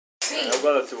thing.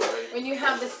 When you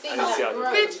have the thing that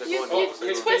grows. Bitch, you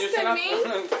twisted me.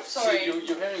 Sorry. You're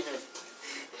hearing her.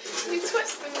 You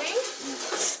twisted me.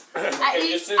 At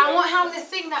least I won't have the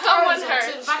thing that Someone grows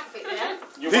hurt. to the back of it,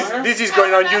 yeah? This is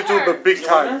going on YouTube a big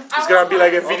time. It's gonna be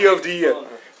like a video of the year.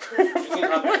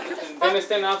 Then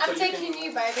stand up. I'm taking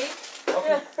you, baby.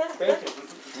 Okay, thank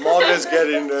you. Models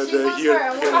getting the year. I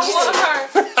want her.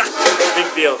 Big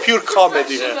deal. Pure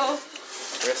comedy. Professional.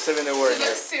 We're 7 hours You're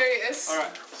here. serious.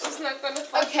 Alright. She's not gonna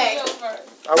fuck Okay. me over.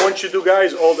 I want you to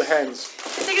guys hold the hands.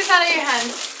 Take this out of your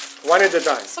hands. One at a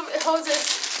time. So hold it.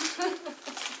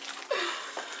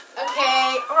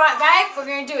 Okay, alright, babe. We're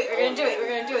gonna do it. We're gonna do it. We're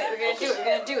gonna do it. We're gonna do it. We're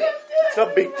gonna do it. It's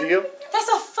not a big deal. That's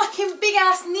a fucking big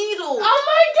ass needle. Oh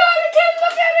my god, I can't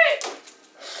look at it!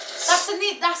 That's a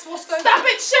needle. That's what's going Stop on.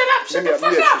 it! Shut up! Shut the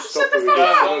fuck up! Shut the fuck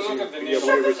up!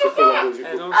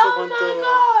 And Oh also my want to...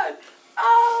 god!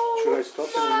 Oh! Should I stop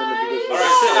it? And then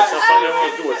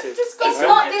because Alright, Just go It's for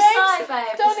not it, this babe. side,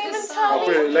 babe. Don't It's even this tell side.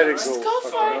 me. Okay, let it Just go. go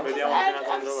for it. Vediamo And fino a I'm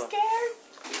quando va. scared.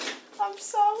 I'm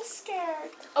so scared.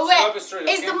 Oh wait,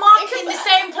 is the mark in the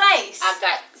same place? I've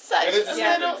got such It is the a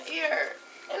same little ear.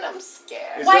 And I'm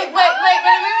scared. Is Wait.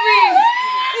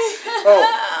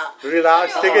 Oh,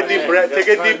 relax. Take a deep breath. Take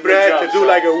a deep breath. Do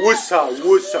like a woosa,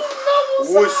 woosa,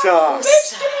 woosa.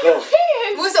 Go.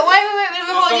 Wait,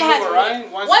 hold your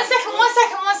hand. One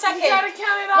second. You gotta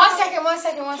count it off. One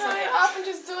second. Count it off and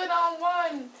just do it on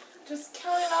one. Just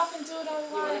count it off and do it on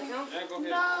one. Yeah, go ahead.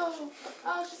 No.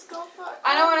 I'll just go for it.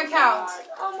 I don't wanna count.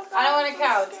 Oh my god. I don't wanna I'm so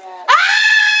count. scared.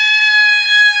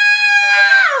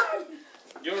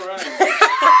 You're right.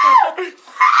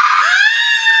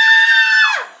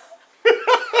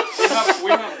 we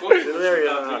have good.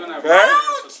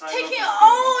 Take it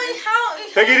all and how?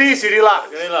 Take it easy.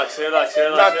 Relax. Relax.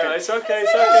 Nothing. It's okay.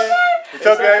 It's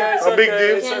okay. No big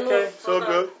deal. It's okay. So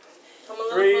good. Come a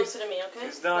little Breathe. closer to me, okay?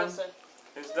 It's done. Closer.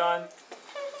 It's done.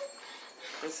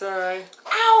 It's alright.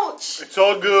 Ouch! It's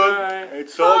all good.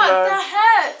 It's all God, nice. that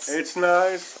hurts. It's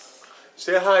nice.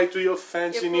 Say hi to your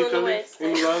fans You're in pulling Italy, away.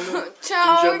 in London.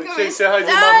 Ciao. Say hi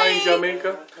to Mama in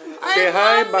Jamaica. Say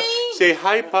hi, say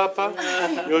hi, Papa.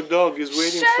 Your dog is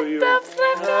waiting for you. Oh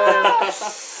my god.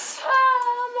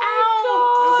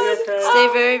 Okay. Stay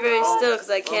very, very still because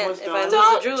I can't. Almost If I done.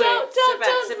 lose the jewelry,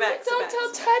 sit back.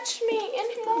 Don't touch me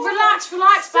anymore. Relax,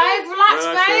 babe. Relax,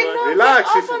 babe. Relax.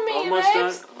 Off of me, Almost babe.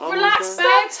 done. Relax, Almost babe.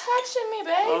 done. Stop touching me,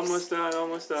 babe. Almost done.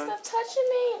 Stop touching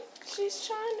me. She's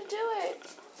trying to do it.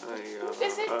 There you go.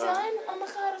 Is it done? Oh my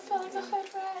god, I feel like I heard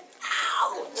red.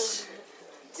 Ouch!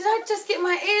 Did I just get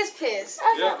my ears pierced?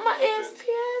 I got my ears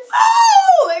pierced.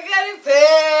 Oh, I got it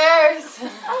pierced.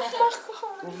 Oh my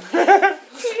god.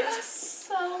 You're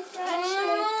so precious.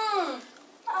 Oh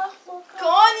my god.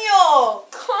 Coño!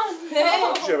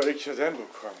 C'è parecchio tempo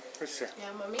qua. Questo è.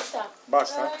 Yeah, mamita.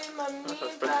 Basta? Ay, mamita.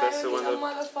 Aspetta, adesso you're quando... the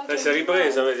motherfucking Lei si è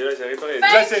ripresa, vedi? Lei si è ripresa.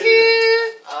 Thank you!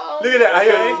 Oh Look at that.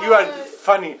 You are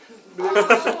funny. my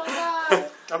god.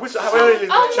 Ma questo Oh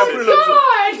c'ha my pure lo zoom.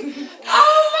 god.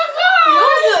 Oh my god.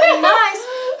 Yours look nice.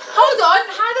 Hold on,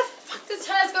 how the fuck does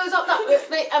hers goes up that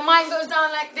way and mine goes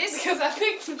down like this? Because I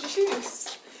picked the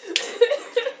juice.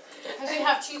 Because we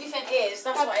have two different ears,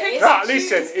 that's what it is. No,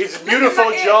 listen, it's a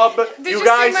beautiful job. Did You you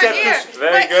guys see my have ear? to.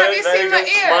 Very good, Have you very seen my good.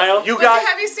 ear? Smile. You But guys.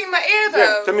 have you seen my ear Yeah,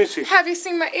 though? let me see. Have you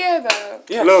seen my ear though?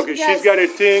 Yeah. Look, Yes. she's got a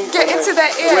thing. Get into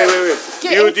that ear. Wait.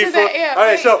 Get into Beautiful. that ear.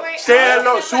 Alright, so Wait. say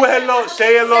hello. Say hello.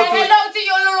 Say hello Say to. hello to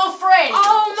your little friend.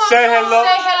 Oh my Say god. hello.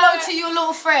 Say hello to your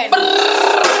little friend.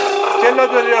 Say hello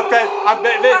to your friend.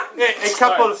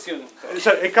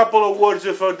 A couple of words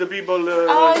for the people.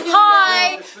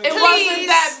 Hi. It Please. wasn't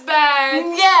that bad.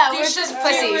 Yeah, You we're should just do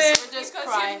pussies. it, We're just because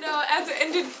crying. you know, at the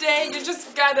end of the day, you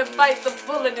just gotta bite the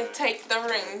bullet and take the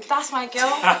ring. That's my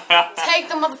girl. Take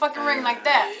the motherfucking ring like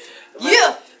that.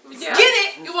 Yeah. Yeah. Get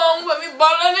it. You won't let me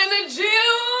balling in the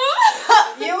gym.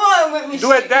 You want with me?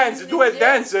 Do a dance. Do a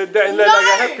dance. Like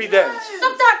a happy dance.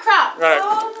 Stop that crap. Right.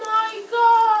 Oh my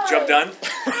god. Job done.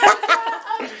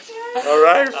 All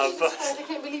right. I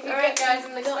can't believe you Alright, get guys,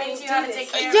 I'm going to explain to you how to take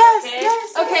care of it, Yes, okay?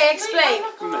 yes. Okay, explain.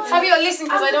 Have you listened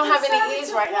because I don't have any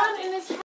ears right now.